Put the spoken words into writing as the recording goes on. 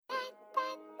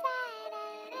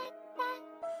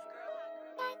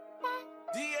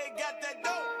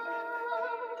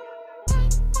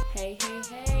Hey,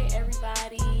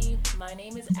 everybody. My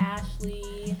name is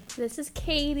Ashley, This is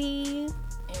Katie.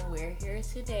 and we're here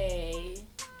today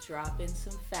dropping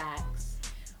some facts.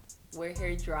 We're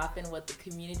here dropping what the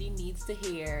community needs to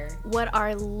hear. What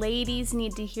our ladies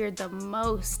need to hear the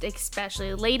most,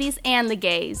 especially ladies and the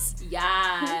gays.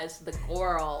 Yes, the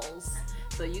girls.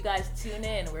 So you guys tune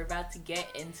in. We're about to get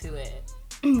into it.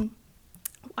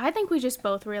 I think we just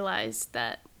both realized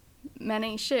that men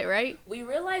ain't shit, right? We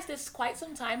realized this quite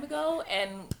some time ago,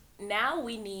 and now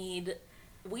we need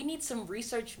some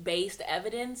research-based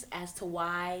evidence as to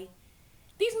why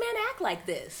these men act like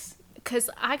this.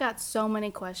 Because I got so many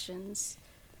questions.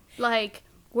 Like,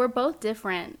 we're both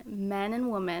different, men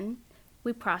and women.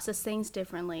 We process things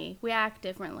differently, we act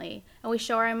differently, and we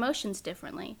show our emotions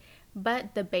differently.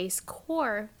 But the base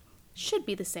core should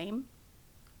be the same.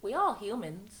 We all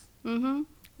humans.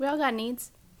 We all got needs.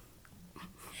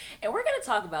 And we're going to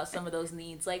talk about some of those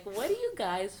needs. Like, what do you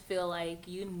guys feel like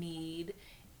you need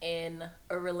in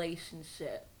a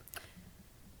relationship?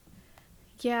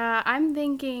 Yeah, I'm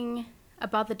thinking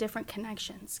about the different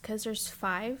connections because there's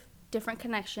 5 different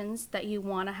connections that you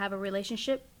want to have a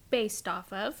relationship based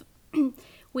off of.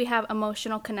 We have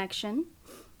emotional connection.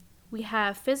 We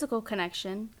have physical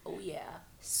connection. Oh, yeah.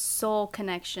 Soul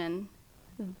connection.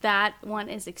 That one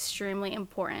is extremely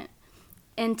important.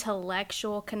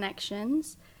 Intellectual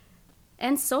connections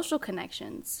and social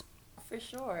connections. For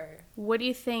sure. What do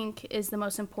you think is the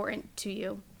most important to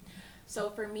you? So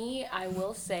for me, I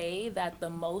will say that the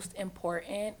most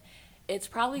important, it's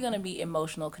probably going to be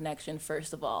emotional connection,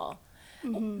 first of all.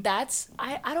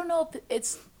 I don't know if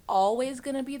it's always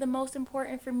going to be the most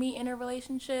important for me in a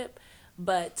relationship,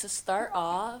 but to start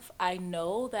off, I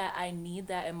know that I need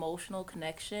that emotional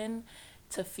connection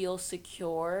to feel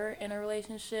secure in a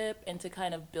relationship and to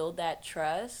kind of build that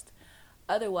trust.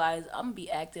 Otherwise, I'm going to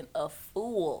be acting a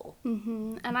fool.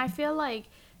 And I feel like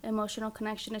emotional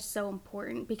connection is so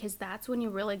important because that's when you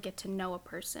really get to know a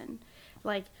person.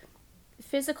 Like,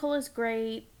 physical is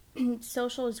great,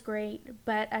 social is great,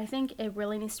 but I think it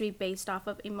really needs to be based off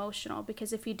of emotional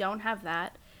because if you don't have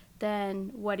that,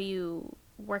 then what are you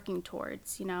working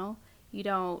towards, you know? You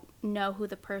don't know who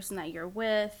the person that you're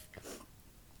with.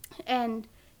 And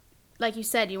like you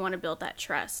said, you want to build that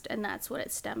trust, and that's what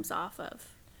it stems off of.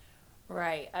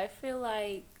 Right. I feel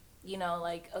like,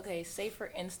 okay, say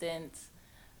for instance,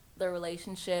 the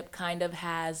relationship kind of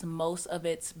has most of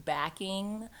its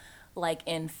backing, like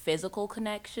in physical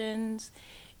connections.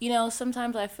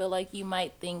 Sometimes I feel like you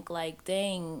might think, like,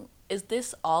 dang, is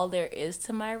this all there is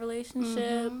to my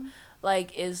relationship?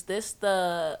 Like, is this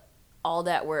all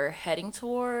that we're heading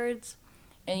towards?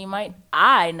 And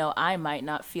I know I might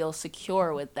not feel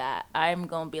secure with that. I'm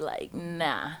going to be like,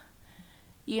 nah.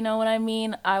 You know what I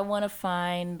mean? I want to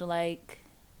find, like,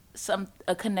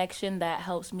 a connection that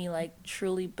helps me, like,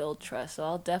 truly build trust. So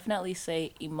I'll definitely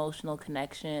say emotional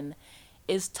connection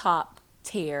is top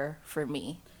tier for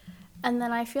me. And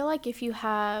then I feel like if you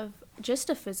have just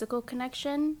a physical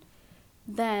connection,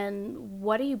 then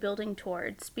what are you building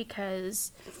towards?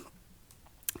 Because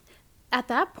at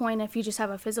that point, if you just have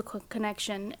a physical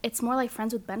connection, it's more like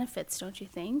friends with benefits, don't you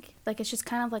think? Like, it's just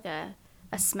kind of like a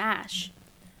smash.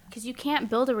 Because you can't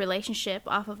build a relationship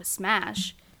off of a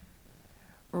smash.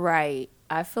 Right.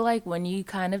 I feel like when you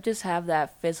kind of just have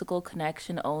that physical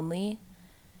connection only,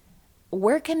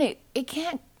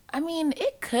 it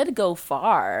could go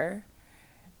far.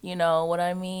 You know what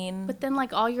I mean? But then,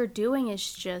 like, all you're doing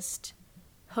is just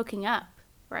hooking up,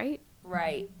 right?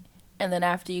 Right. And then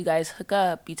after you guys hook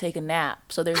up, you take a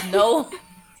nap. So there's no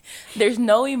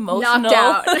emotional Knocked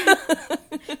out.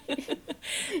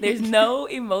 There's no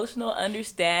emotional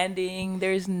understanding.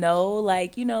 There's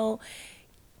no,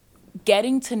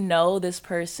 getting to know this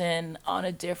person on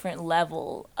a different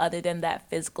level other than that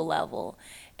physical level.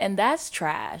 And that's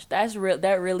trash.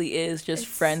 That really is just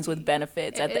friends with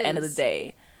benefits at the end of the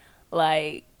day.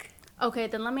 Like, okay,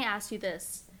 then let me ask you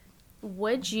this.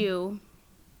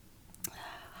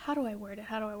 How do I word it?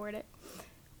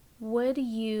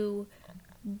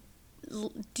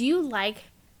 Do you like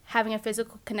having a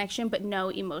physical connection but no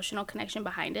emotional connection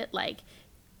behind it? Like,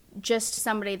 just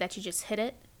somebody that you just hit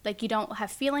it? Like, you don't have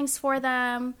feelings for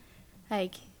them?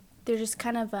 Like, they're just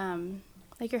kind of,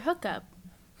 like your hookup.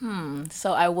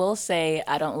 So I will say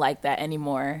I don't like that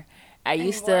anymore. I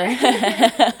used to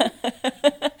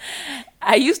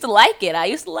like it. I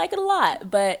used to like it a lot.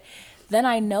 But then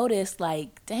I noticed,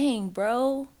 like, dang,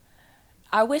 bro,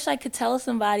 I wish I could tell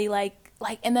somebody, like,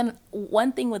 like, and then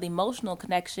one thing with emotional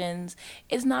connections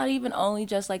is not even only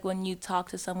just like when you talk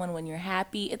to someone when you're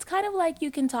happy. It's kind of like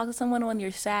you can talk to someone when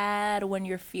you're sad, when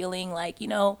you're feeling like,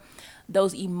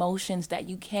 those emotions that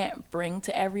you can't bring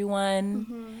to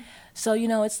everyone. So,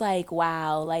 it's like,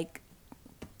 wow, like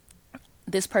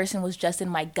this person was just in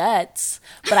my guts,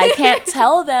 but I can't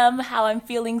tell them how I'm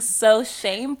feeling so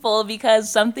shameful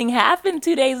because something happened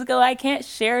 2 days ago. I can't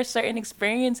share certain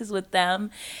experiences with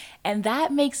them. And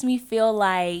that makes me feel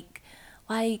like,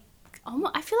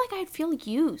 almost, I feel like I'd feel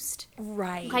used.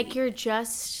 right. Like you're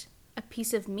just a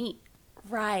piece of meat.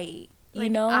 Right.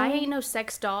 Like, I ain't no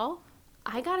sex doll.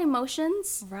 I got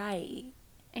emotions. Right.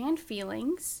 And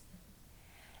feelings.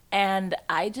 And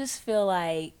I just feel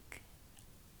like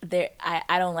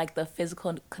I don't like the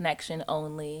physical connection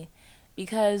only,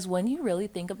 because when you really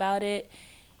think about it,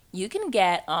 you can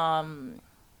get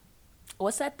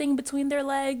what's that thing between their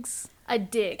legs? A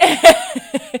dick.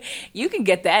 You can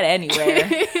get that anywhere.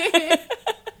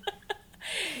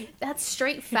 That's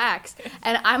straight facts.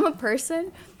 And I'm a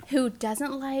person who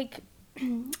doesn't like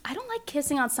I don't like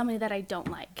kissing on somebody that I don't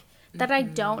like, that I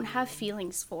don't have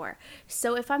feelings for.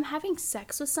 So if I'm having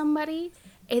sex with somebody,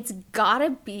 it's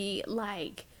gotta be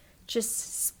like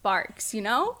just sparks,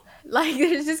 Like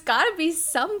there's just gotta be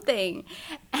something.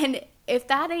 And if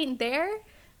that ain't there,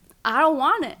 I don't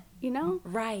want it,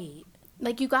 Right.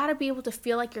 Like you gotta be able to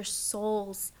feel like your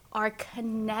souls are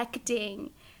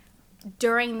connecting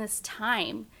during this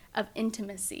time of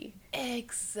intimacy.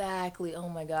 Exactly. Oh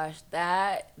my gosh.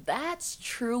 That's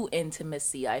true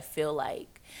intimacy, I feel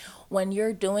like. When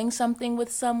you're doing something with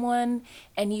someone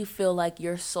and you feel like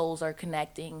your souls are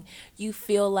connecting, you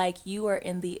feel like you are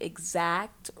in the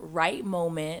exact right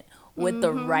moment with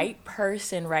the right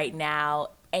person right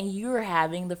now, and you're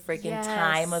having the freaking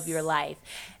time of your life.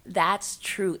 That's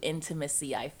true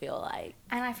intimacy, I feel like.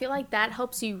 And I feel like that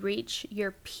helps you reach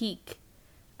your peak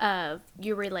of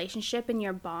your relationship and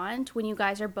your bond when you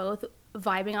guys are both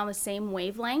vibing on the same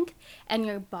wavelength and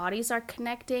your bodies are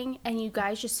connecting and you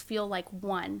guys just feel like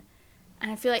one. And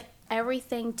I feel like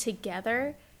everything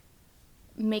together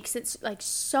makes it like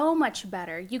so much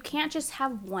better. You can't just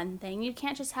have one thing. You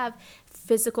can't just have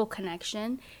physical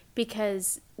connection,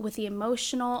 because with the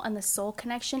emotional and the soul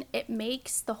connection, it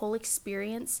makes the whole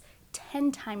experience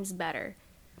 10 times better.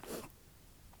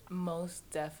 Most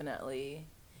definitely.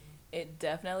 It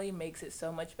definitely makes it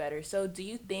so much better. So do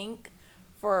you think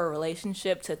for a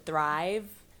relationship to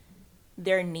thrive,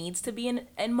 there needs to be an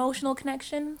emotional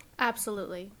connection?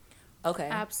 Absolutely. Okay.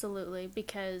 Absolutely,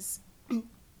 because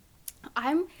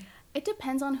it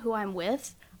depends on who I'm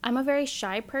with. I'm a very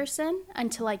shy person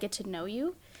until I get to know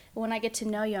you. When I get to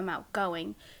know you, I'm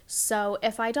outgoing. So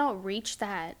if I don't reach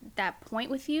that point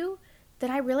with you,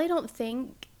 then I really don't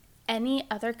think any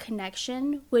other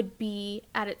connection would be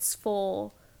at its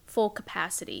full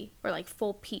capacity or like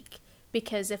full peak.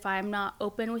 Because if I'm not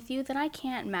open with you, then I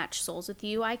can't match souls with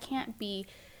you. I can't be,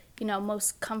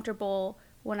 most comfortable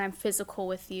when I'm physical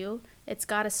with you. It's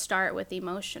got to start with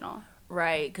emotional.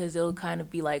 Right, because it'll kind of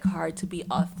be like hard to be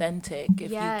authentic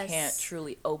if you can't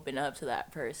truly open up to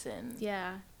that person.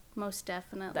 Yeah, most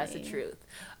definitely. That's the truth.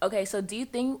 Okay, so do you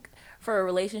think for a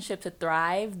relationship to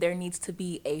thrive, there needs to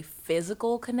be a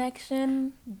physical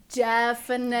connection?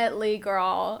 Definitely,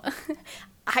 girl.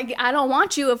 I don't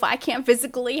want you if I can't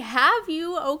physically have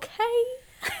you, okay?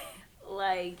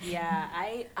 Like, yeah,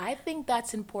 I think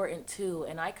that's important too.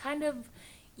 And I kind of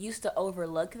used to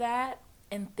overlook that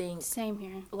and think, same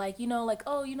here. Like,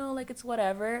 like it's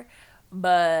whatever.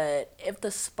 But if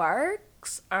the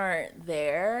sparks aren't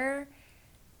there,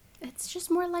 it's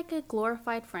just more like a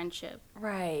glorified friendship.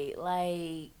 Right.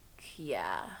 Like,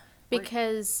 yeah.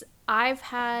 Because I've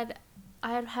had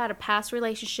a past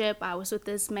relationship. I was with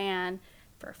this man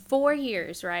for 4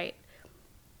 years, right?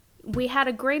 We had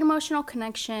a great emotional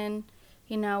connection,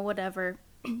 whatever.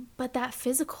 But that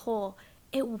physical,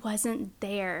 it wasn't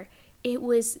there. It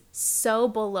was so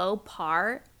below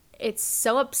par. It's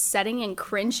so upsetting and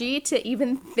cringy to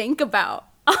even think about.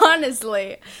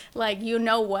 Honestly, like,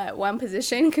 what? One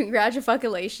position,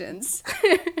 congratulations.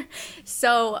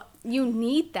 So you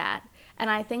need that.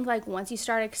 And I think like once you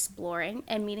start exploring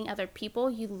and meeting other people,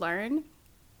 you learn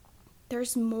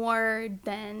there's more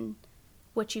than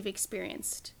what you've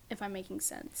experienced, if I'm making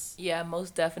sense. Yeah,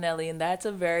 most definitely. And that's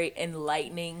a very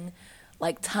enlightening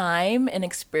time and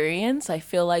experience. I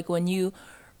feel like when you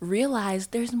realize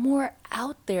there's more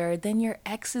out there than your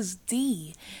ex's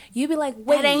D, you'd be like,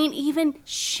 wait, that ain't even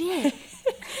shit.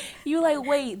 You're like,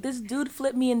 wait, this dude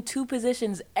flipped me in 2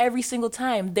 positions every single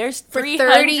time. There's for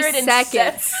 30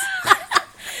 seconds.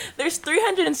 There's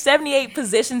 378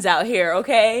 positions out here,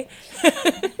 okay?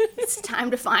 It's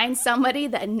time to find somebody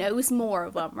that knows more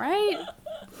of them, right?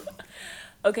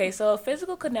 Okay, so a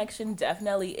physical connection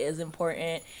definitely is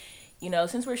important. You know,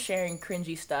 since we're sharing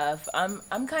cringy stuff,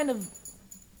 I'm kind of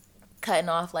cutting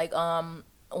off like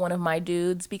one of my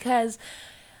dudes because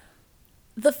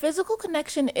the physical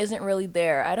connection isn't really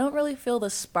there. I don't really feel the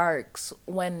sparks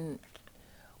when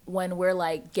we're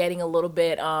like getting a little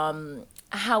bit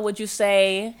how would you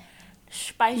say,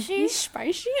 spicy?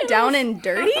 Spicy? Down and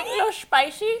dirty?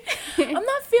 Spicy. I'm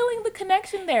not feeling the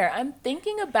connection there. I'm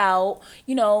thinking about,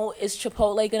 you know, is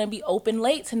Chipotle gonna be open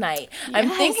late tonight? I'm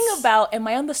thinking about, am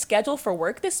I on the schedule for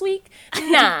work this week?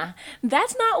 Nah,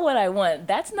 that's not what I want.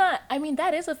 That's not, I mean,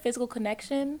 that is a physical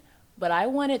connection, but I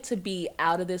want it to be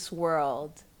out of this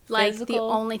world. Like, Physical. the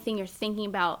only thing you're thinking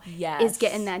about Yes. is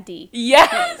getting that D.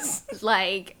 Yes.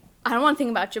 Like, I don't want to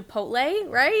think about Chipotle,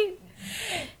 right?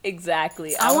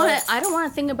 Exactly. I don't want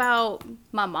to think about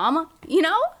my mama, you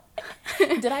know?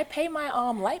 Did I pay my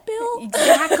light bill?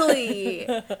 Exactly.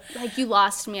 Like, you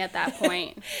lost me at that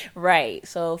point. Right.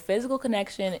 So physical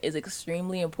connection is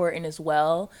extremely important as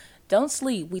well. Don't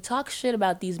sleep. We talk shit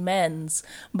about these men's,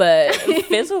 but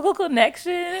physical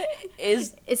connection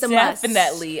is It's a must.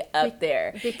 definitely up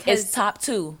there. Because- It's top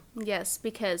 2. Yes,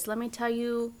 because let me tell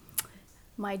you,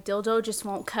 my dildo just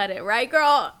won't cut it, right,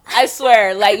 girl? I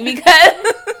swear, like,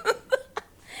 because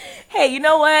hey, you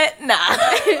know what? Nah.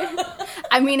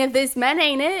 I mean, if this men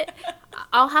ain't it,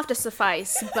 I'll have to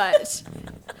suffice, but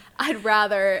I'd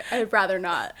rather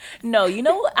not. No, you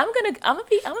know what? I'm gonna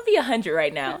be 100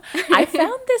 right now. I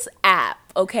found this app,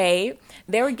 okay?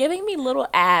 They were giving me little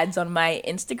ads on my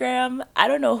Instagram. I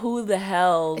don't know who the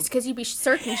hell It's because you be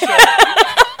searching shit.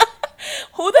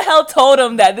 told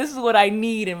them that this is what I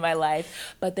need in my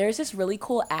life. But there's this really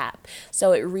cool app.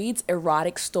 So it reads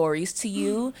erotic stories to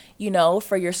you, you know,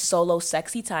 for your solo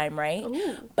sexy time, right?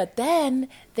 Ooh. But then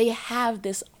they have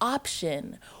this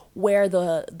option where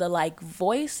the like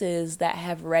voices that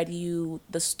have read you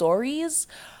the stories,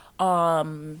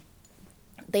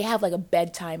 they have like a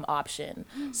bedtime option.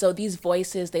 So these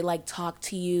voices, they like talk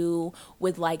to you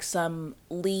with like some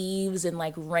leaves and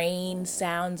like rain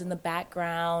sounds in the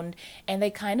background, and they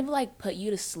kind of like put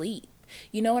you to sleep.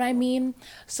 You know what I mean?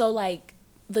 So like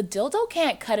the dildo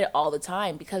can't cut it all the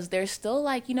time because there's still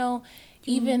like, you know,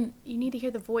 even You need to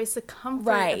hear the voice of comfort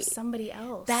Right. of somebody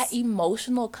else. that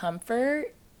emotional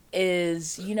comfort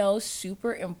is, you know,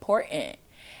 super important.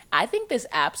 I think this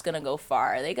app's gonna go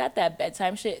far. They got that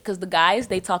bedtime shit because the guys,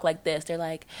 they talk like this. They're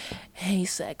like, "Hey,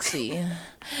 sexy,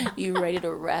 you ready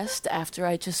to rest after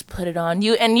I just put it on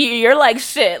you?" And you're like,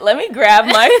 "Shit, let me grab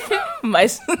my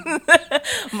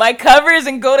my covers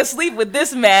and go to sleep with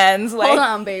this man's." Like, Hold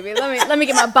on, baby. Let me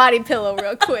get my body pillow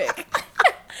real quick.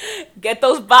 get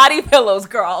those body pillows,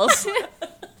 girls.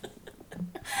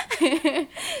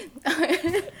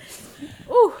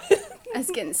 Ooh, that's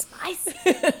getting spicy.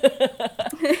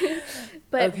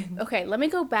 But okay, let me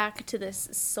go back to this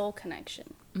soul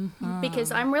connection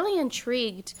because I'm really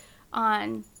intrigued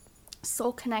on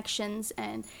soul connections,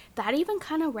 and that even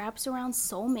kind of wraps around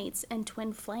soulmates and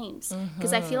twin flames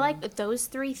because I feel like those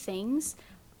 3 things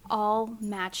all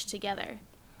match together.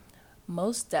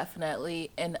 Most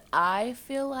definitely. And I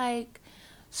feel like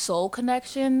soul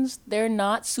connections, they're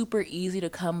not super easy to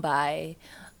come by.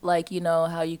 Like, you know,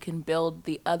 how you can build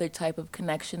the other type of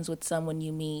connections with someone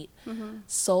you meet.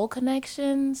 Soul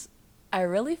connections, I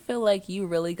really feel like you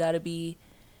really got to be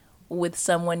with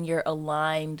someone you're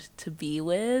aligned to be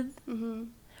with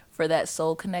for that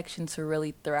soul connection to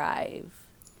really thrive.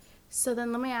 So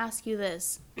then let me ask you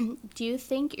this. Do you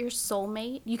think your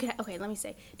soulmate, let me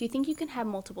say, do you think you can have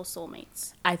multiple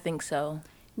soulmates? I think so.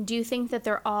 Do you think that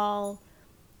they're all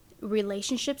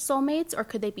relationship soulmates, or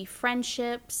could they be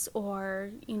friendships,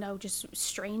 or, you know, just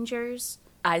strangers?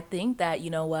 I think that, you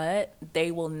know what,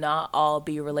 they will not all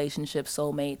be relationship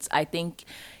soulmates. I think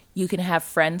you can have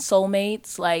friend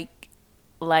soulmates, like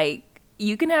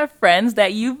you can have friends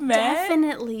that you've met.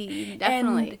 Definitely.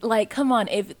 And like, come on,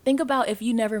 think about if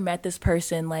you never met this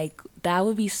person, like that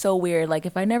would be so weird. Like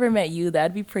if I never met you,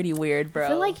 that'd be pretty weird, bro. I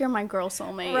feel like you're my girl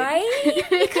soulmate. right?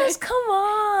 Because come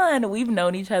on, we've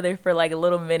known each other for like a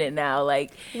little minute now. Like,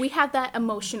 We have that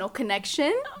emotional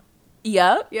connection.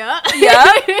 yep. Yeah.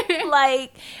 Yeah,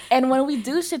 like, and when we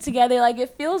do shit together, like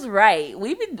it feels right.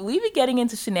 We be getting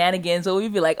into shenanigans, so we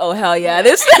be like, oh hell yeah,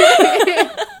 this.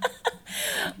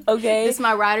 Okay, It's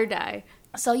my ride or die.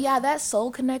 so yeah, that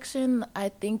soul connection I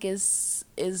think is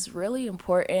really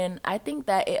important. I think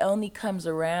that it only comes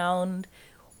around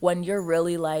when you're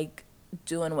really like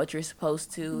doing what you're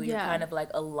supposed to. You're Yeah. kind of like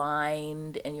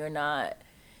aligned, and you're not,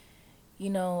 you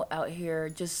know, out here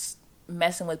just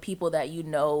messing with people that you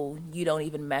know you don't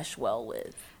even mesh well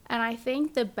with. And I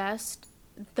think the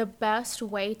best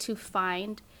way to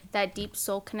find that deep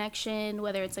soul connection,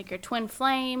 whether it's like your twin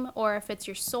flame or if it's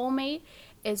your soulmate,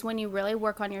 is when you really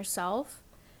work on yourself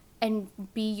and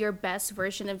be your best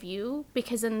version of you,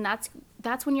 because then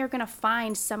that's when you're going to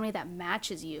find somebody that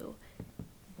matches you.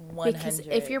 100. Because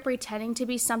if you're pretending to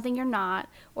be something you're not,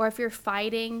 or if you're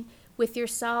fighting with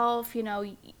yourself, you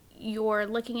know, you're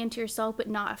looking into yourself but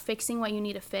not fixing what you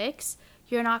need to fix,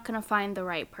 you're not going to find the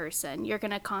right person. You're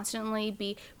going to constantly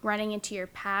be running into your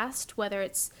past, whether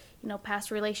it's, you know, past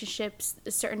relationships,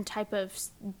 a certain type of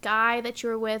guy that you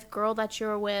were with, girl that you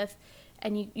were with,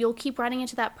 and you'll keep running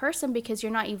into that person because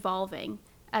you're not evolving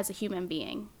as a human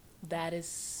being. That is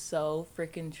so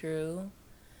freaking true.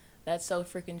 That's so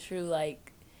freaking true.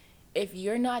 Like, if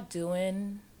you're not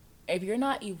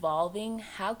evolving,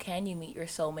 how can you meet your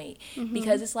soulmate? Mm-hmm.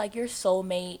 Because it's like your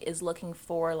soulmate is looking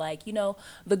for, like, you know,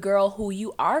 the girl who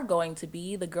you are going to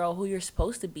be, the girl who you're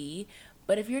supposed to be.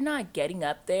 But if you're not getting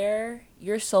up there,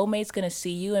 your soulmate's going to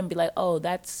see you and be like, oh,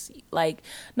 that's, like,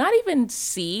 not even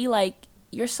see, like,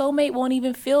 your soulmate won't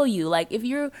even feel you. Like, if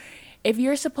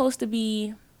you're supposed to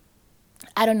be,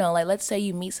 I don't know, like, let's say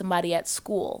you meet somebody at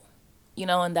school, you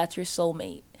know, and that's your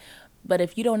soulmate. But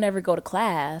if you don't ever go to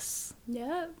class,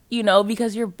 yeah, you know,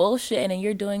 because you're bullshitting and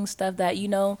you're doing stuff that, you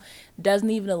know, doesn't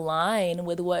even align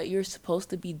with what you're supposed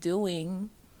to be doing,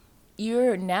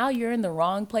 you're in the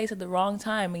wrong place at the wrong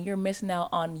time, and you're missing out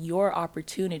on your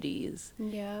opportunities.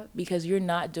 Yeah. Because you're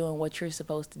not doing what you're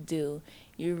supposed to do.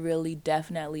 You really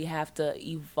definitely have to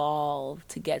evolve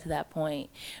to get to that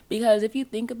point. Because if you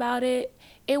think about it,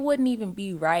 it wouldn't even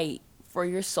be right for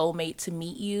your soulmate to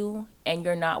meet you and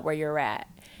you're not where you're at.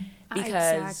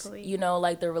 Because, exactly. You know,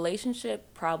 like, the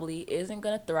relationship probably isn't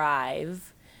going to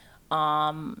thrive.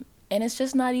 And it's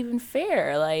just not even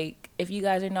fair, like, if you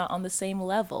guys are not on the same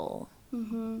level.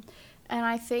 Mm-hmm. And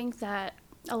I think that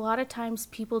a lot of times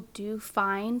people do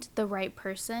find the right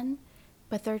person,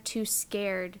 but they're too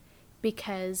scared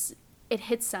because it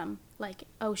hits them like,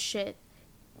 oh shit,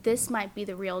 this might be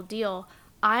the real deal.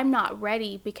 I'm not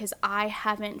ready because I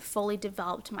haven't fully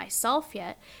developed myself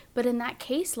yet. But in that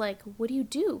case, like, what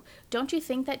do? Don't you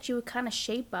think that you would kind of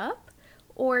shape up?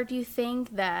 Or do you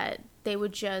think that they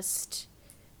would just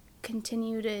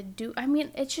continue to do? I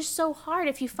mean, it's just so hard.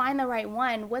 If you find the right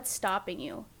one, what's stopping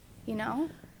you? You know?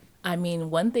 I mean,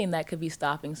 one thing that could be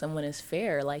stopping someone is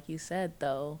fear, like you said,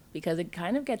 though. Because it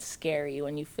kind of gets scary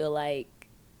when you feel like,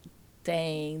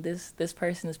 dang, this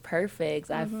person is perfect.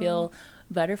 Mm-hmm. I feel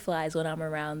butterflies when I'm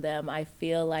around them. I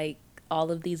feel like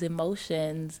all of these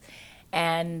emotions.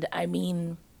 And I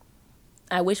mean,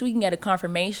 I wish we can get a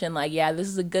confirmation, like, yeah, this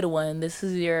is a good one. This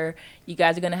is you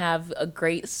guys are going to have a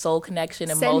great soul connection,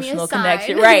 emotional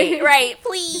connection. Right,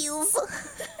 please.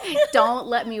 Don't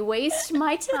let me waste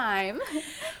my time.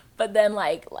 But then,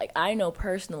 like I know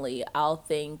personally, I'll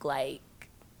think, like,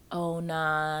 oh,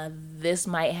 nah, this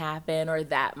might happen or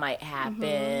that might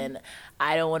happen. Mm-hmm.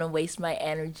 I don't want to waste my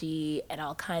energy, and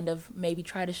I'll kind of maybe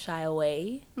try to shy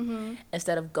away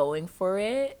instead of going for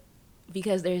it,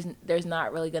 because there's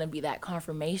not really going to be that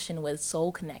confirmation with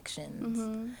soul connections.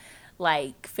 Mm-hmm.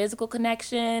 Like, physical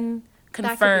connection,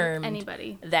 confirmed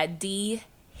anybody that D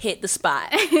hit the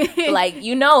spot. Like,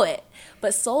 you know it.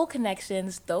 But soul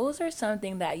connections, those are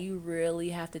something that you really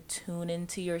have to tune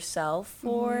into yourself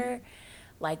for. Mm-hmm.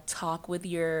 Like, talk with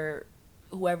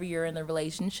whoever you're in the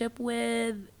relationship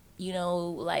with, you know,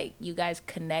 like, you guys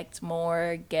connect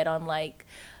more, get on, like,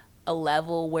 a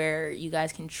level where you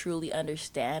guys can truly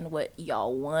understand what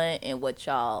y'all want and what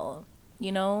y'all,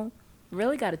 you know,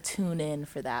 really got to tune in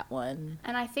for that one.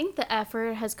 And I think the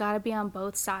effort has got to be on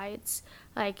both sides.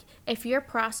 Like, if you're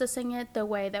processing it the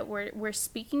way that we're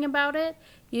speaking about it,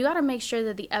 you got to make sure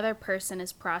that the other person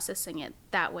is processing it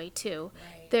that way too.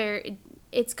 Right.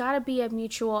 It's got to be a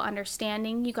mutual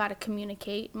understanding. You got to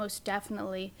communicate, most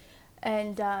definitely.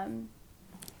 And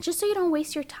just so you don't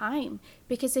waste your time.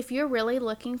 Because if you're really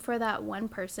looking for that one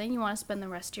person you want to spend the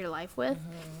rest of your life with,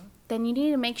 then you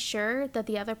need to make sure that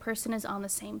the other person is on the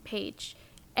same page.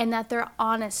 And that they're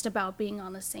honest about being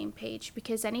on the same page.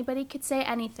 Because anybody could say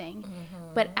anything,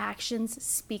 but actions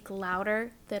speak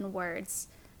louder than words.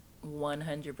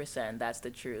 100%. That's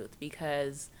the truth.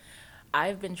 Because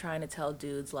I've been trying to tell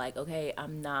dudes, like, okay,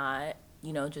 I'm not,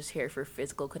 you know, just here for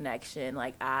physical connection.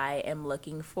 Like, I am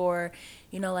looking for,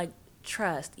 you know, like,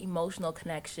 trust, emotional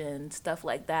connection, stuff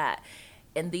like that.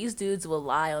 And these dudes will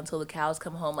lie until the cows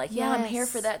come home, like, yeah, I'm here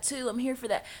for that too. I'm here for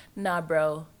that. Nah,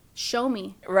 bro. Show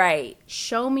me. Right.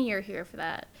 Show me you're here for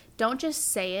that. Don't just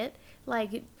say it.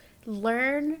 Like,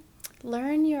 learn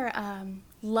Learn your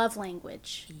love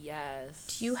language.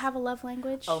 Yes. Do you have a love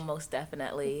language? Oh, most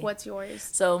definitely. What's yours?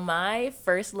 So my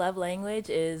first love language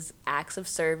is acts of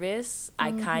service.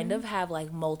 I kind of have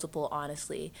like multiple,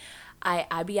 honestly.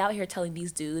 I be out here telling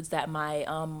these dudes that I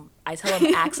tell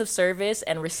them acts of service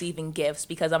and receiving gifts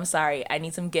because I'm sorry, I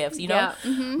need some gifts, you know?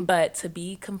 Yeah. But to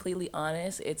be completely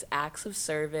honest, it's acts of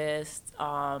service,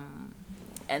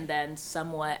 and then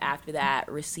somewhat after that,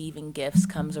 receiving gifts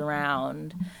comes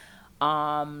around.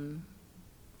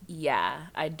 Yeah,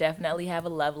 I definitely have a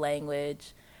love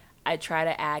language. I try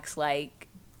to ask like,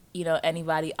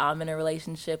 anybody I'm in a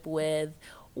relationship with,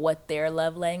 what their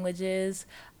love language is.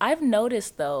 I've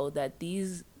noticed though that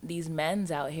these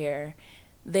men's out here,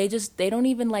 they don't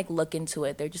even like look into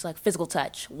it. They're just like physical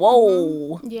touch.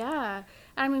 Whoa. Yeah.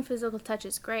 I mean, physical touch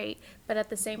is great, but at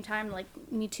the same time, like,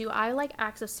 me too, I like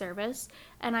acts of service,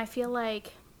 and I feel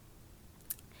like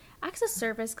acts of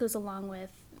service goes along with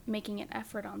making an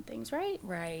effort on things, right?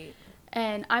 Right.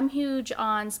 And I'm huge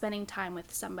on spending time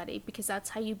with somebody because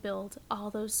that's how you build all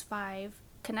those 5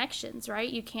 connections, right?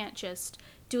 You can't just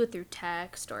do it through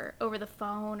text or over the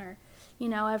phone or,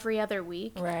 every other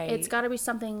week. Right. It's got to be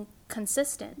something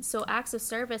consistent. So acts of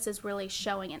service is really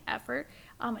showing an effort.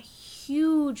 I'm a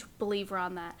huge believer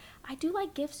on that. I do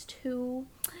like gifts too.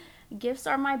 Gifts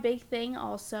are my big thing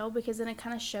also because then it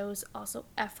kind of shows also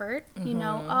effort.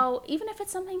 Even if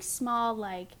it's something small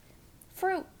like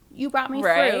fruit. You brought me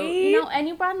right? fruit, and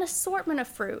you brought an assortment of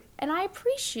fruit. And I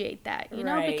appreciate that,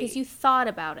 right. because you thought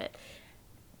about it.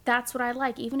 That's what I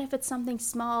like. Even if it's something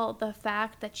small, the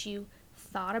fact that you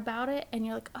thought about it and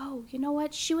you're like, oh, you know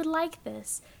what? She would like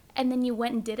this. And then you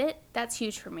went and did it. That's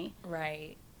huge for me.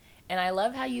 Right. And I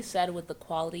love how you said with the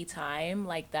quality time,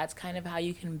 like that's kind of how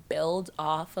you can build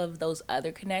off of those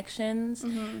other connections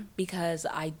because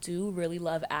I do really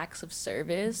love acts of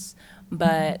service,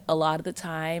 but a lot of the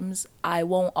times I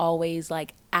won't always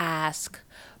like ask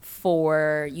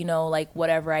for, like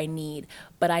whatever I need.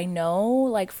 But I know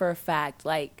like for a fact,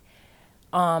 like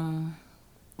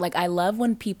I love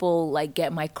when people like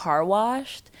get my car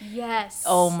washed. Yes.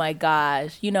 Oh my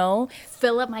gosh,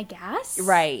 Fill up my gas?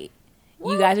 Right.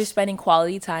 What? You guys are spending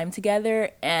quality time together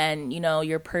and,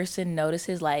 your person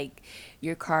notices like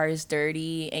your car is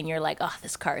dirty and you're like, oh,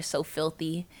 this car is so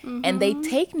filthy. And they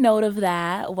take note of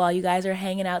that while you guys are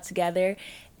hanging out together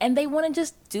and they want to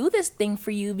just do this thing for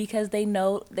you because they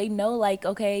know like,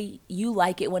 okay, you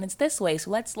like it when it's this way. So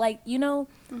let's like,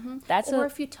 that's Or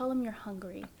if you tell them you're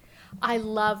hungry. I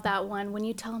love that one when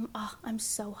you tell them, oh, I'm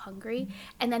so hungry.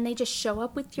 And then they just show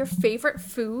up with your favorite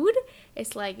food.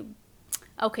 It's like,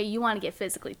 okay, you want to get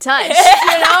physically touched,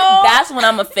 That's when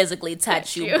I'm going to physically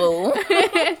touch you, boo.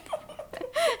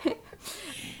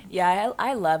 Yeah,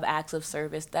 I love acts of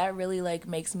service. That really, like,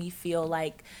 makes me feel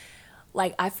like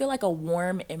I feel like a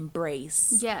warm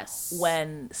embrace. Yes.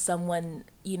 When someone,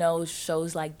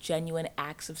 shows, like, genuine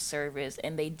acts of service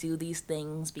and they do these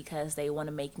things because they want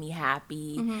to make me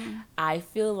happy. I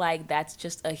feel like that's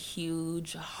just a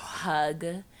huge hug.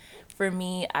 For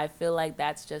me, I feel like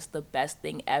that's just the best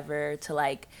thing ever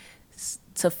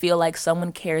to feel like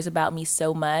someone cares about me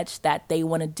so much that they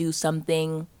want to do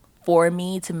something for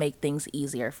me to make things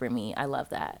easier for me. I love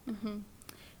that.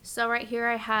 So right here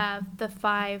I have the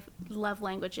 5 love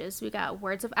languages. We got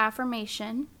words of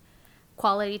affirmation,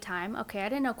 quality time. Okay, I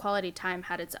didn't know quality time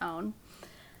had its own.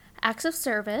 Acts of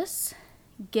service,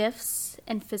 gifts,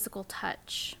 and physical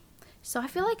touch. So I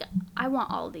feel like I want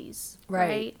all these,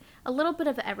 right? A little bit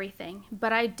of everything,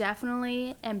 but I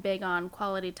definitely am big on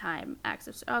quality time,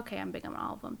 I'm big on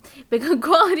all of them. Big on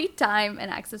quality time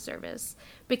and acts of service.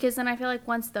 Because then I feel like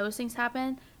once those things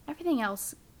happen, everything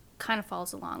else kind of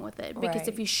falls along with it. Because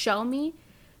if you show me,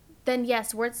 then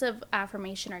yes, words of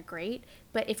affirmation are great.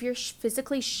 But if you're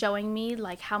physically showing me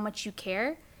like how much you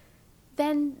care,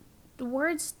 then the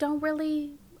words they're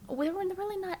really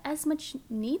not as much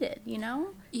needed,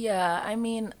 Yeah, I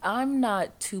mean, I'm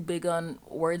not too big on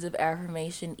words of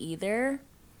affirmation either.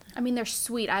 I mean, they're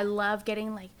sweet. I love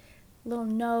getting like little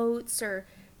notes or,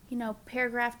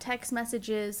 paragraph text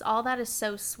messages. All that is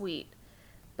so sweet.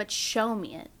 But show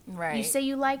me it. Right. You say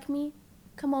you like me,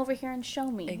 come over here and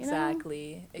show me.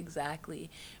 Exactly.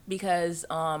 Because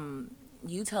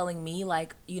you telling me,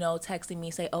 like, texting me,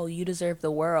 say, oh, you deserve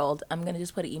the world, I'm going to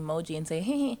just put an emoji and say,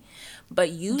 hey. But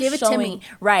you give it to me.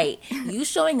 Right. You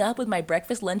showing up with my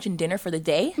breakfast, lunch, and dinner for the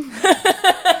day?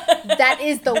 That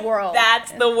is the world.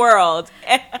 That's the world.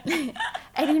 And,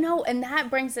 and that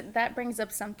brings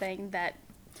up something that,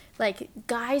 like,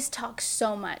 guys talk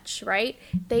so much, right?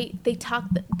 They talk,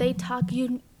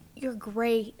 you're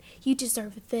great. You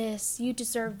deserve this. You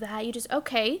deserve that.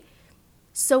 Okay.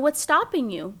 So what's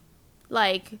stopping you?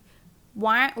 Like,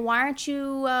 Why aren't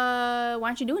you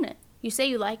doing it? You say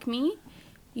you like me.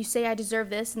 You say I deserve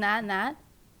this and that and that.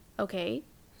 Okay,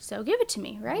 so give it to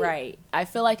me, right? Right. I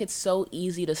feel like it's so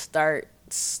easy to start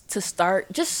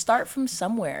from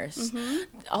somewhere.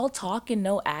 All talk and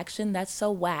no action, that's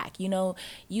so whack.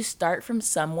 You start from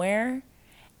somewhere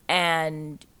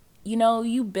and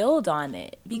you build on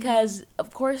it, because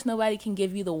of course nobody can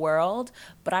give you the world,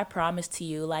 but I promise to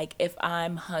you, like, if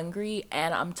I'm hungry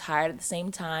and I'm tired at the same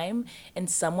time and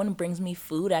someone brings me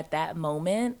food at that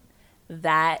moment,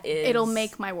 it'll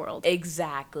make my world.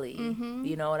 Exactly.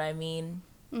 You know what I mean?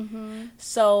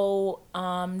 So,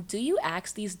 do you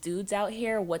ask these dudes out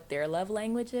here what their love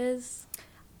language is?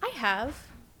 I have.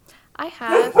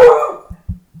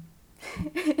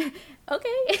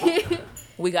 Okay.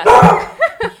 We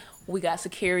got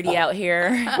security out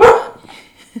here.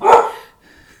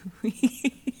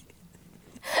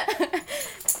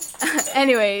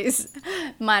 Anyways,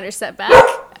 minor setback.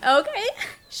 Okay.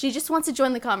 She just wants to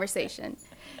join the conversation.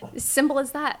 Simple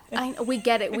as that. We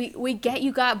get it. We get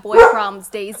you got boy problems,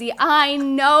 Daisy. I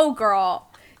know, girl.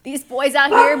 These boys out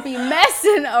here be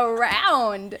messing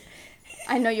around.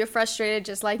 I know you're frustrated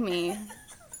just like me.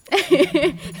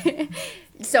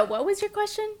 So what was your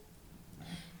question?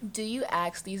 Do you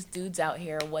ask these dudes out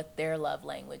here what their love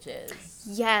language is?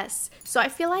 Yes. So I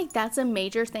feel like that's a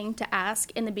major thing to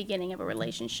ask in the beginning of a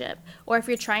relationship. Or if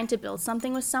you're trying to build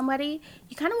something with somebody,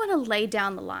 you kind of want to lay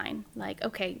down the line. Like,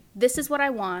 okay, this is what I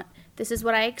want. This is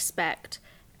what I expect.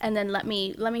 And then let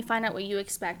me find out what you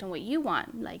expect and what you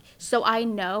want. Like, so I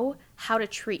know how to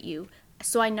treat you.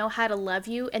 So I know how to love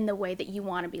you in the way that you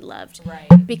want to be loved. Right.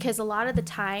 Because a lot of the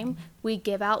time we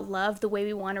give out love the way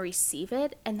we want to receive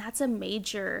it, and that's a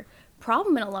major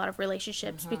problem in a lot of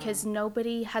relationships because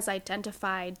nobody has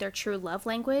identified their true love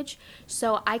language.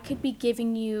 So I could be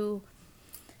giving you,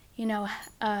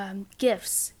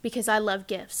 gifts because I love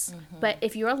gifts. But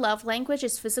if your love language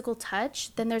is physical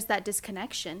touch, then there's that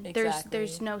disconnection. Exactly.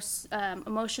 There's no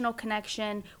emotional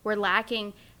connection. We're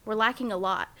lacking a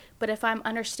lot. But if I'm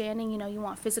understanding, you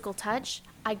want physical touch,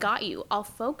 I got you. I'll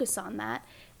focus on that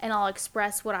and I'll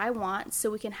express what I want so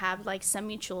we can have like some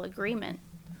mutual agreement.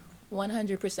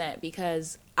 100%,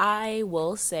 because I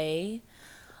will say,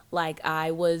 like,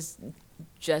 I was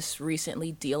just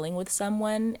recently dealing with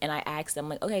someone and I asked them,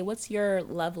 like, okay, what's your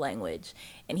love language?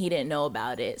 And he didn't know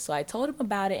about it. So I told him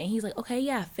about it and he's like, okay,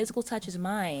 yeah, physical touch is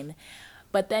mine.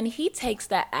 But then he takes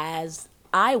that as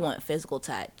I want physical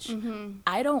touch.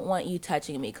 I don't want you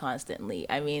touching me constantly.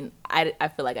 I mean, I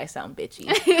feel like I sound bitchy.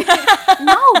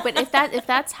 No, but if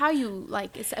that's how you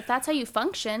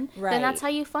function, right, then that's how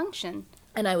you function.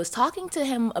 And I was talking to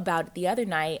him about it the other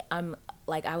night. I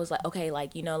was like, okay,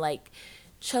 like,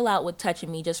 chill out with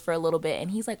touching me just for a little bit.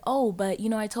 And he's like, oh, but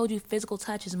I told you physical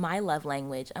touch is my love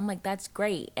language. I'm like, that's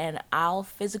great. And I'll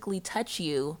physically touch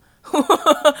you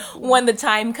when the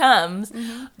time comes.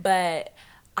 But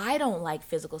I don't like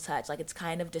physical touch. Like, it's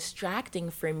kind of distracting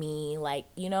for me. Like,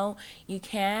 you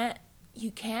can't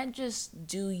just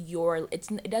do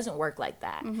it doesn't work like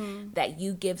that. That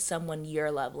you give someone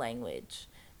your love language.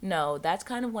 No, that's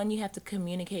kind of when you have to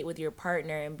communicate with your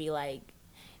partner and be like,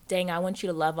 dang, I want you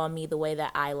to love on me the way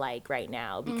that I like right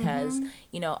now because,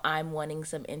 I'm wanting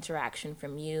some interaction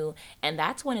from you. And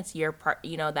that's when it's your part,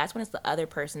 that's when it's the other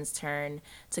person's turn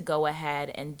to go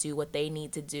ahead and do what they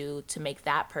need to do to make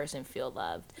that person feel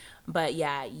loved. But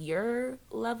yeah, your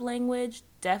love language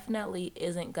definitely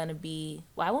isn't going to be,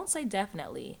 well, I won't say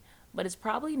definitely, but it's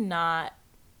probably not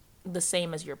the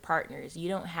same as your partner's. You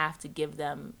don't have to give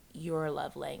them your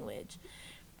love language.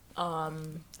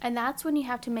 And that's when you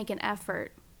have to make an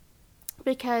effort.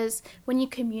 Because when you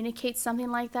communicate something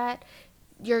like that,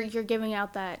 you're giving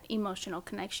out that emotional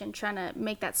connection, trying to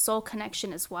make that soul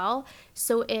connection as well.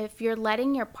 So if you're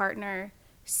letting your partner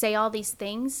say all these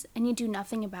things and you do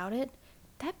nothing about it,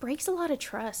 that breaks a lot of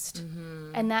trust.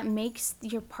 And that makes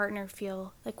your partner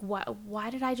feel like, why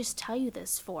did I just tell you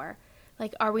this for?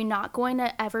 Like, are we not going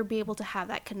to ever be able to have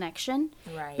that connection?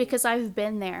 Right. Because I've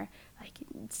been there, like,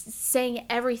 saying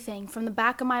everything from the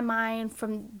back of my mind,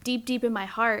 from deep in my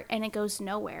heart, and it goes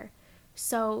nowhere.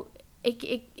 So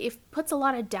it puts a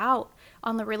lot of doubt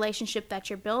on the relationship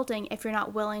that you're building if you're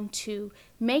not willing to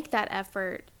make that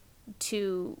effort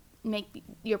to make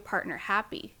your partner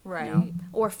happy. Right.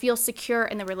 Or feel secure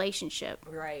in the relationship.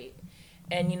 Right.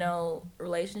 And,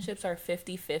 relationships are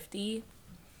 50-50.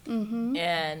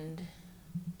 And,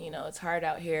 it's hard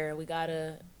out here. We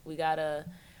gotta,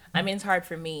 I mean, it's hard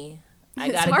for me.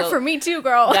 It's hard for me too,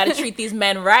 girl. Gotta treat these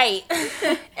men right.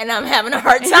 And I'm having a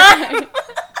hard time.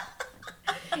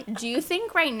 Do you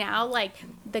think right now, like,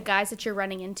 the guys that you're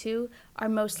running into are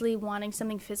mostly wanting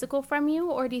something physical from you,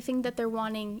 or do you think that they're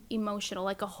wanting emotional,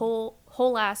 like a whole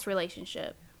ass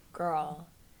relationship? Girl,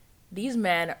 these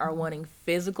men are wanting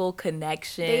physical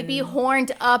connection. They be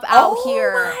horned up out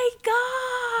here. Oh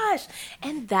my gosh.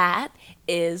 And that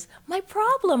is my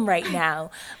problem right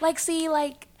now. Like, see,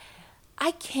 like,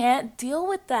 I can't deal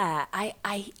with that. I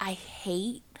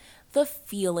hate the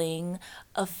feeling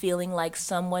of feeling like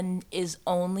someone is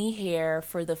only here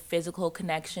for the physical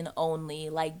connection only.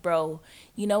 Like, bro,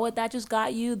 you know what that just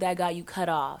got you? That got you cut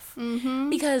off.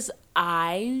 Because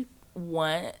I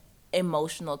want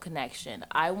emotional connection.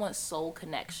 I want soul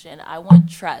connection. I want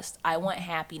trust. I want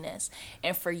happiness.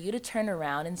 And for you to turn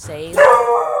around and say,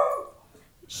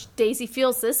 Daisy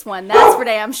feels this one. That's for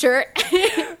damn sure.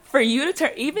 for you to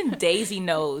turn, even Daisy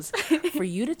knows, for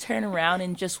you to turn around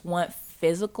and just want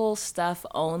physical stuff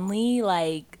only,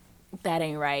 like, that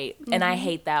ain't right. And I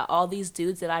hate that. All these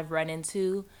dudes that I've run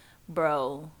into,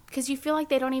 bro. Because you feel like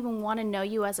they don't even want to know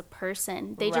you as a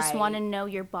person. They just want to know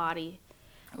your body.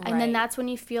 And then that's when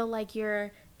you feel like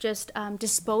you're just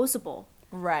disposable.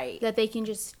 Right. That they can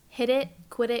just hit it,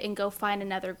 quit it, and go find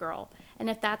another girl. And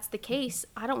if that's the case,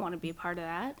 I don't want to be a part of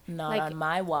that. Not on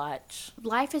my watch.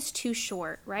 Life is too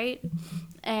short, right?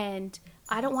 And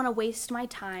I don't want to waste my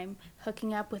time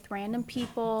hooking up with random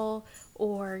people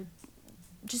or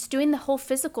just doing the whole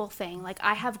physical thing. Like,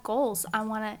 I have goals. I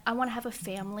want to have a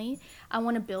family. I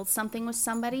want to build something with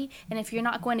somebody. And if you're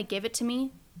not going to give it to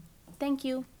me, thank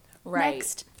you. Right.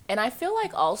 Next. And I feel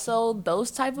like also those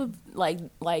type of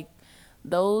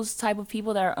those type of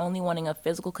people that are only wanting a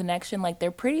physical connection, like,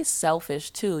 they're pretty selfish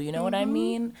too. You know what I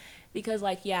mean? Because,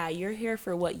 like, yeah, you're here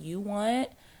for what you want,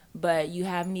 but you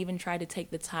haven't even tried to take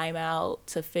the time out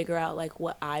to figure out, like,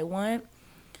 what I want.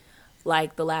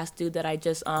 Like, the last dude that I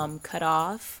just cut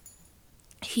off,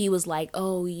 he was like,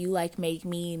 oh, you, like, make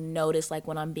me notice, like,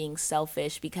 when I'm being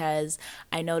selfish, because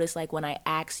I notice, like, when I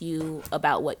ask you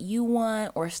about what you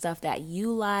want or stuff that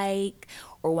you like,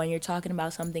 or when you're talking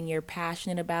about something you're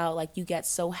passionate about, like, you get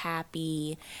so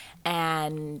happy,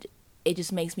 and it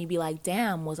just makes me be like,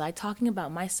 damn, was I talking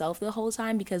about myself the whole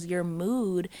time? Because your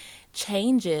mood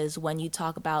changes when you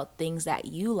talk about things that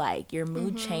you like. Your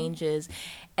mood changes,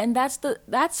 and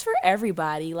that's for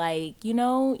everybody. Like, you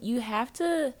know, you have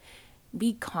to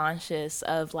be conscious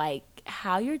of, like,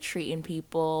 how you're treating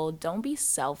people. Don't be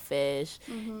selfish.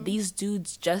 These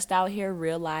dudes just out here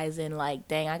realizing, like,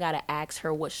 dang, I gotta ask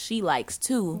her what she likes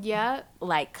too. Yeah.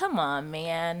 Like, come on,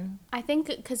 man. I think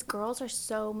because girls are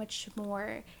so much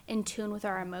more in tune with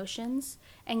our emotions,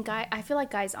 and I feel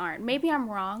like guys aren't. Maybe I'm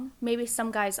wrong. Maybe some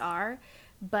guys are,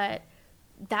 but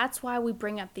that's why we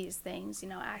bring up these things, you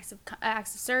know, acts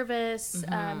of service,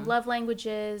 love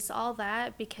languages, all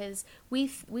that, because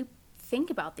we think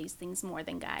about these things more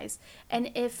than guys.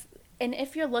 And if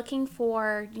you're looking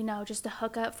for, you know, just a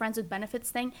hookup, friends with benefits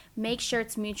thing, make sure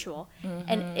it's mutual.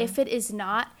 And if it is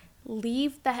not,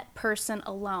 leave that person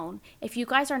alone. If you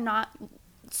guys are not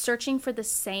searching for the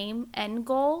same end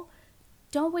goal,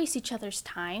 don't waste each other's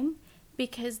time,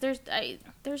 because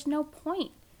there's no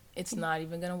point. It's not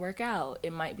even gonna work out.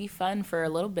 It might be fun for a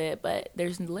little bit, but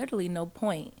there's literally no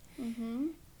point.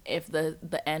 If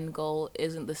the end goal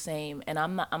isn't the same. And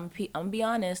I'm gonna be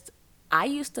honest, I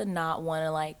used to not want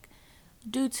to, like,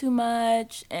 do too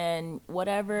much and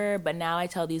whatever, but now I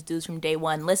tell these dudes from day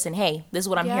one, listen, hey, this is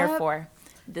what I'm here for.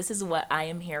 This is what I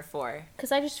am here for.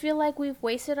 Because I just feel like we've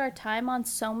wasted our time on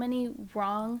so many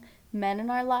wrong men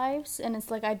in our lives, and it's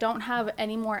like I don't have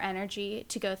any more energy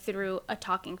to go through a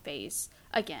talking phase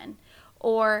again.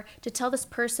 Or to tell this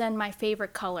person my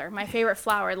favorite color, my favorite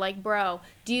flower. Like, bro,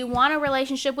 do you want a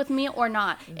relationship with me or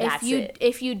not?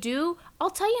 If you do, I'll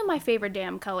tell you my favorite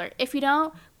damn color. If you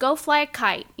don't, go fly a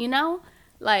kite, you know?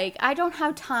 Like, I don't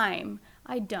have time.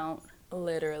 I don't.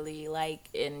 Literally. Like,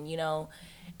 and, you know,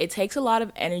 it takes a lot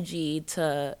of energy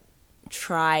to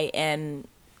try and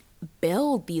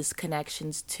build these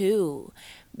connections too.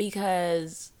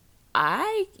 Because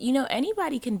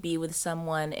anybody can be with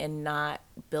someone and not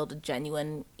build a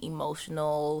genuine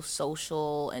emotional,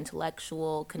 social,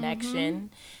 intellectual connection.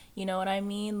 You know what I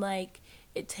mean? Like,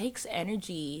 it takes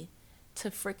energy to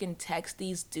freaking text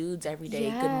these dudes every day.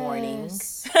 Yes. Good morning.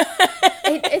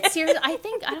 It's serious. I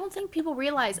don't think people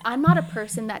realize I'm not a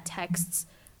person that texts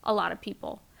a lot of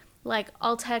people. Like,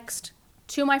 I'll text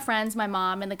to my friends, my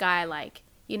mom, and the guy I like.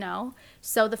 You know?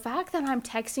 So the fact that I'm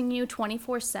texting you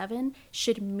 24/7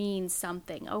 should mean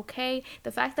something, okay?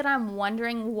 The fact that I'm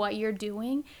wondering what you're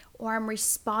doing or I'm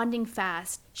responding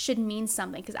fast should mean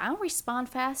something, because I don't respond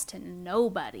fast to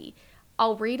nobody.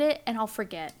 I'll read it and I'll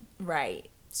forget. Right.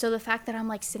 So the fact that I'm,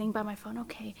 like, sitting by my phone,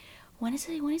 okay, when is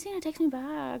he gonna text me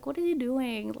back? What is he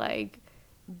doing? Like,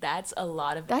 That's a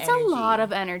lot of that's energy. a lot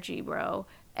of energy, bro.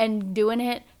 And doing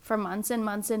it for months and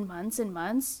months and months and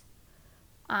months.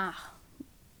 I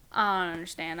don't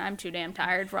understand. I'm too damn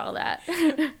tired for all that.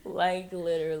 Like,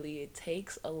 literally, it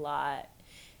takes a lot.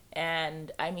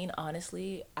 And I mean,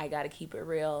 honestly, I gotta keep it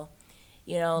real.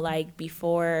 You know, like,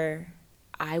 before,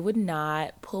 I would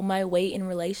not pull my weight in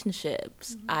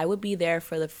relationships. I would be there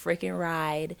for the freaking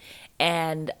ride,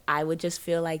 and I would just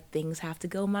feel like things have to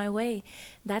go my way.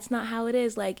 That's not how it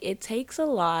is. Like, it takes a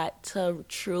lot to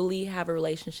truly have a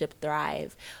relationship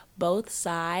thrive. Both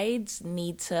sides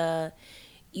need to,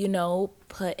 you know,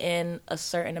 put in a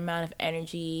certain amount of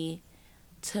energy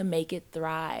to make it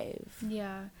thrive.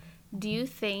 Yeah. Do you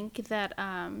think that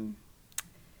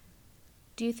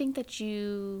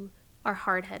you are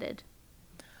hard-headed?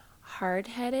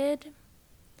 Hard-headed?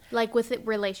 Like with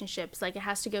relationships, like it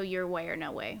has to go your way or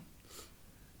no way.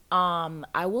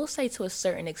 I will say to a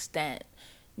certain extent,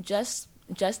 just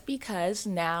because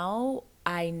now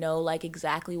I know like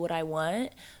exactly what I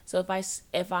want. So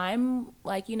if I'm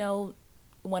like, you know,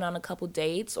 went on a couple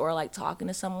dates or like talking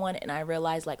to someone and I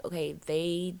realize like, okay,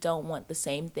 they don't want the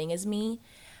same thing as me,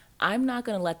 I'm not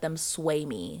going to let them sway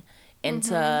me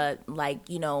into like,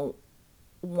 you know,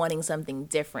 wanting something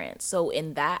different. So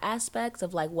in that aspect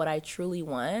of like what I truly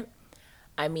want,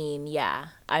 I mean, yeah,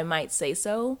 I might say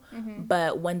so.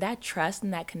 But when that trust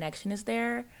and that connection is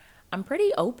there, I'm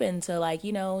pretty open to like,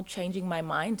 you know, changing my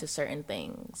mind to certain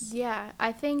things. Yeah,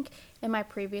 I think in my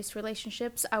previous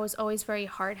relationships, I was always very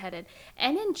hard-headed.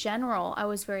 And in general, I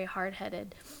was very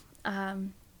hard-headed.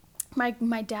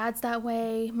 My dad's that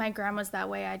way, my grandma's that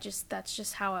way. That's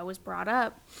just how I was brought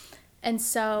up. And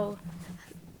so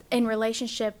in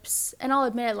relationships, and I'll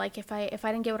admit, like if I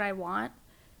didn't get what I want,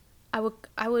 I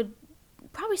would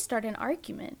probably start an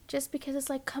argument just because it's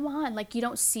like, come on, like you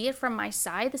don't see it from my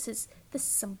side. This is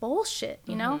some bullshit,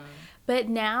 you know? But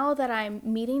now that I'm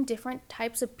meeting different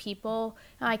types of people,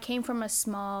 I came from a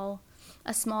small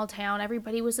town.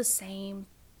 Everybody was the same.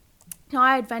 You know,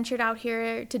 I had ventured out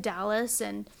here to Dallas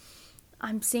and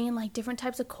I'm seeing like different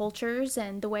types of cultures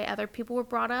and the way other people were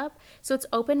brought up. So it's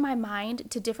opened my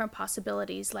mind to different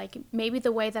possibilities. Like maybe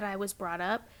the way that I was brought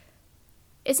up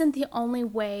isn't the only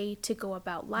way to go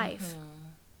about life.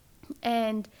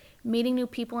 And meeting new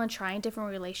people and trying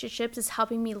different relationships is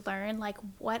helping me learn like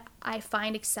what I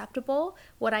find acceptable,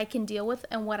 what I can deal with,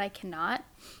 and what I cannot.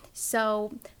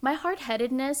 So my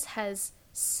hard-headedness has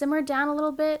simmered down a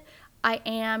little bit. I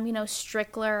am, you know,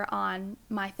 stricter on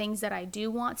my things that I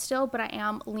do want still, but I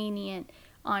am lenient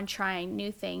on trying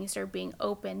new things or being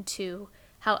open to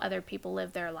how other people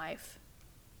live their life.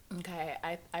 Okay,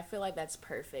 I feel like that's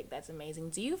perfect. That's amazing.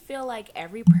 Do you feel like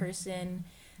every person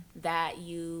that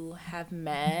you have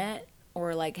met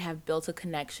or like have built a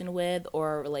connection with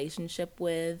or a relationship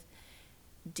with,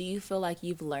 do you feel like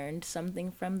you've learned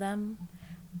something from them?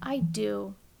 I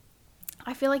do.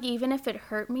 I feel like even if it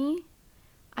hurt me,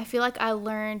 I feel like I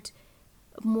learned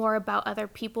more about other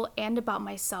people and about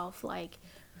myself. Like,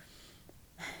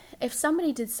 if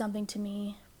somebody did something to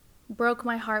me, broke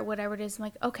my heart, whatever it is, I'm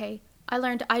like, okay, I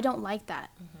learned I don't like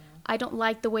that. I don't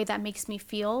like the way that makes me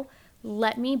feel.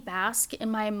 Let me bask in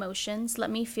my emotions.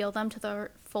 Let me feel them to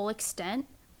their full extent.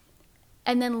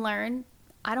 And then learn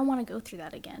I don't want to go through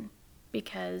that again.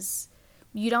 Because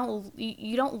you don't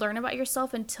learn about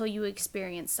yourself until you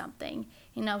experience something.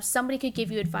 You know, somebody could give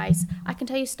you advice. I can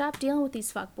tell you, stop dealing with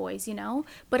these fuckboys, you know?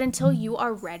 But until you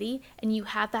are ready and you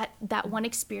have that one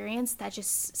experience that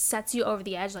just sets you over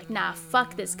the edge, like, nah,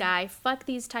 fuck this guy, fuck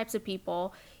these types of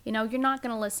people, you know, you're not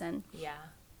going to listen. Yeah.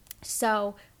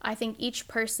 So I think each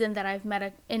person that I've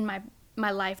met in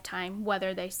my lifetime,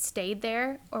 whether they stayed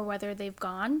there or whether they've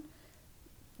gone,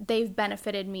 they've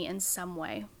benefited me in some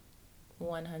way.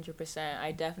 100%.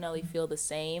 I definitely feel the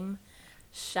same.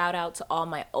 Shout out to all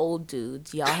my old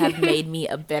dudes. Y'all have made me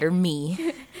a better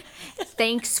me.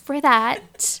 Thanks for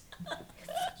that.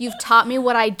 You've taught me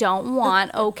what I don't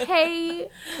want, okay?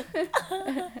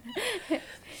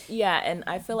 Yeah, and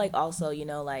I feel like also, you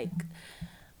know, like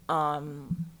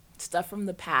stuff from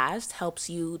the past helps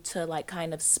you to like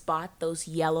kind of spot those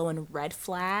yellow and red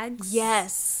flags.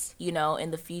 Yes. You know, in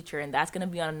the future, and that's going to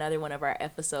be on another one of our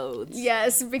episodes.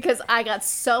 Yes, because I got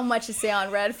so much to say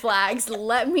on red flags.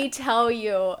 Let me tell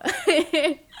you.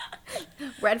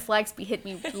 Red flags be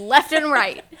hitting me left and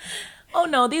right. Oh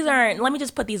no, these aren't. Let me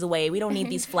just put these away. We don't need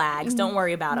these flags. Don't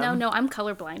worry about them. No, I'm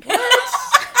colorblind.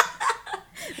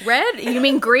 Red? You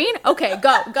mean green? Okay,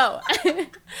 go. Go.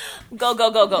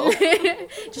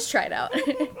 Just try it out.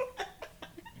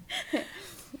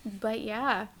 But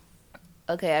yeah.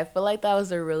 Okay, I feel like that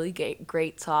was a really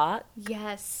great talk.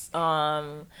 Yes.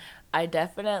 I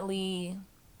definitely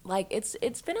like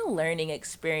it's been a learning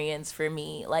experience for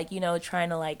me. Like, trying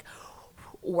to like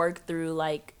work through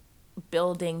like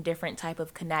building different type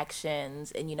of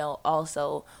connections, and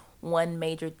also one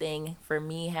major thing for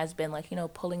me has been like,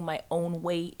 pulling my own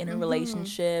weight in a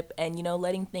relationship, and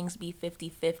letting things be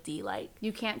 50-50. Like,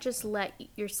 You can't just let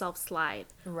yourself slide.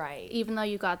 right. Even though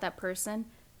you got that person,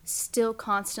 still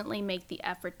constantly make the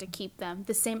effort to keep them.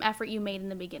 The same effort you made in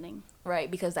the beginning. Right,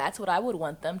 because that's what I would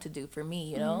want them to do for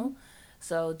me,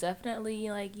 So definitely,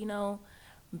 like,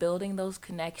 building those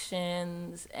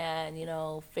connections, and,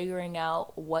 figuring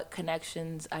out what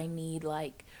connections I need,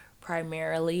 like,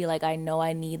 primarily. Like, I know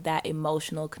I need that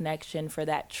emotional connection for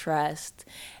that trust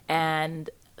and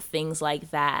things like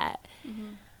that.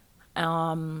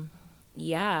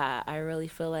 Yeah, I really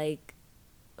feel like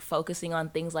focusing on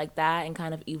things like that and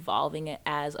kind of evolving it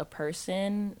as a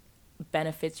person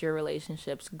benefits your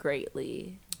relationships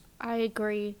greatly. I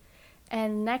agree.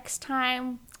 And next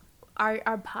time, our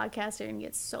podcast are going to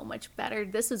get so much better.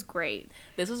 This was great.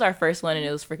 This was our first one, and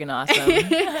it was freaking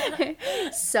awesome.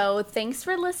 So thanks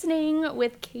for listening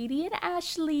with Katie and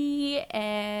Ashley.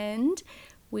 And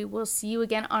we will see you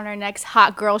again on our next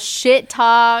Hot Girl Shit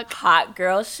Talk. Hot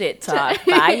girl shit talk.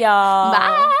 Bye, y'all.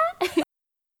 Bye.